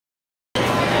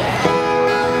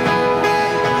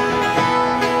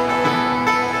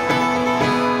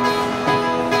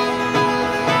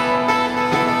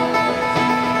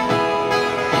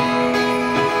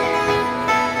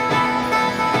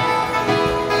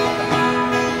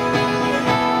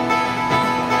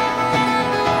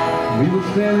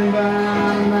standing by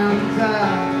on a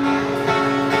mountaintop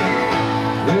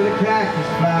where the cactus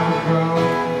flowers grow.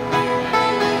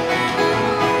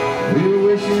 We were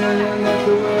wishing that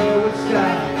the world would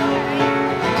stop.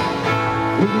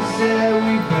 We just said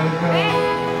we'd better go.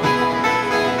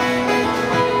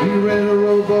 We rented a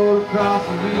rowboat across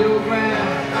the Rio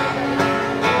Grande.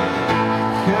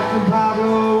 Captain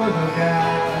Pablo was our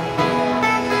guide.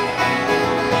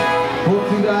 $14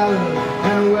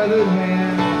 and a weathered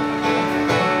hand.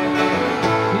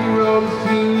 He rowed us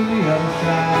to the other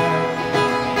side.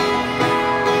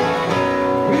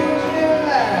 We was near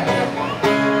life,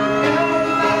 and on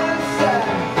the other side,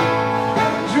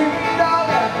 and dreamed all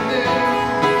afternoon.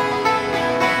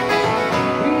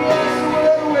 We asked the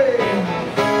world away,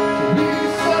 so we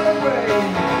could celebrate a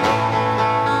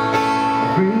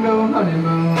Gringo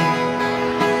honeymoon.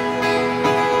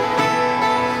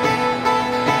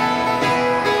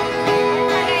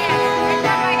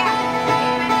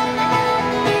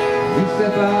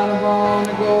 Step out of on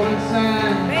the golden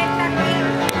sand.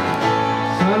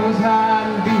 Sun was high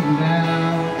and beating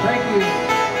down. Thank you.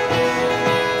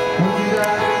 Country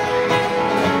drive,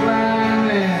 blind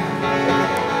man,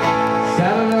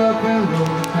 saddled up and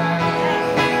rode to town.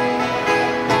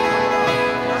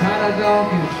 Tied our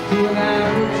donkeys to an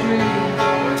apple tree.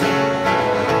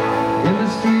 In the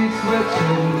streets where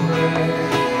children play.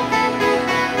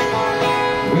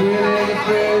 We're in the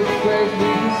first place we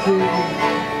can see.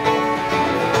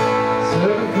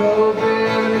 Serving cold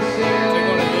beer in the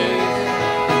chandeliers.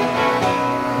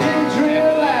 Didn't dream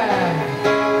of life.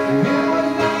 It was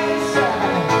night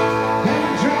inside, and we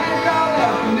drank all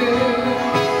afternoon.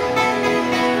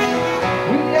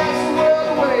 We asked the world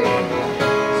away,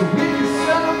 so we could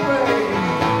celebrate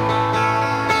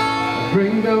a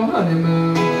Gringo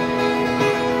honeymoon.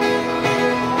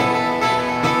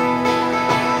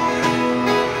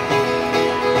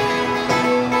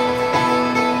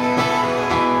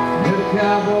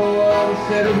 Cowboy always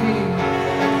said of me,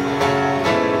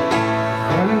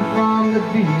 running from the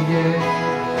GA.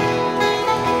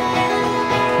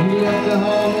 He left a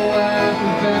home, a wife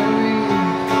and family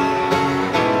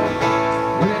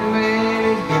when he made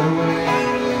his getaway.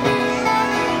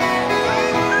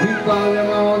 We followed him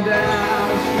on down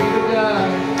the street of God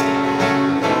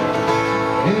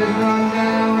in his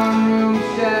run-down, one-room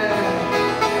shack.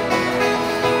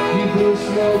 He blew a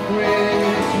smoke ring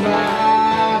and he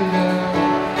smiled at us.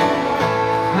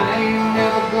 I ain't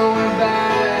never going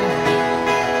back.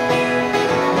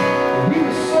 We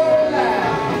were so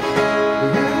alive. The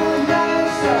river was down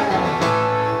the side.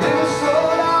 They were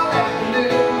sold all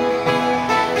afternoon.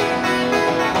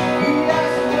 We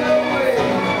asked the world away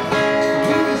so we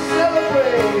could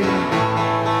celebrate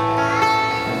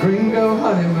a Gringo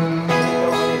honeymoon.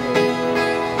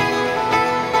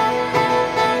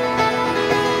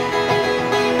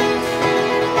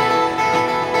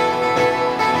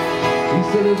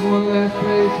 There's one last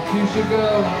place that you should go.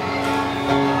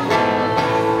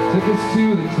 Took us to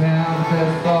the town's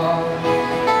best bar.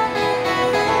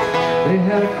 They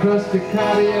had a crusty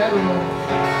Caballero,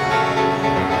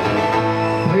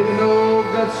 played an old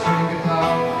Dutch string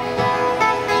guitar,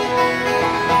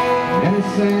 and he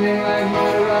sang like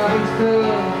Marty Robbins does,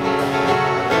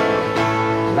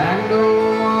 like no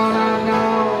one I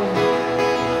know.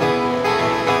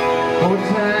 Old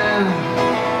time,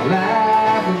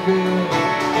 life was good.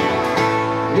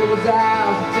 It was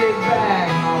ours to take back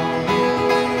home.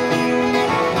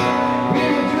 We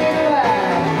were dreaming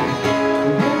life.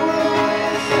 We were on the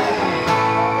inside.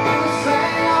 We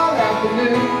sang all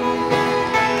afternoon.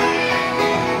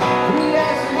 We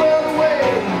asked the world away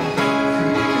so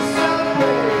we could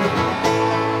celebrate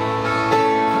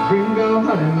a Gringo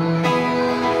honeymoon.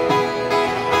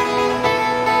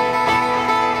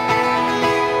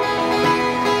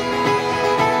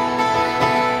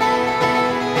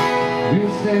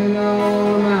 Standing on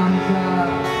a mountaintop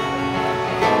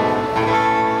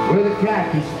where the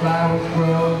cactus flowers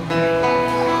grow.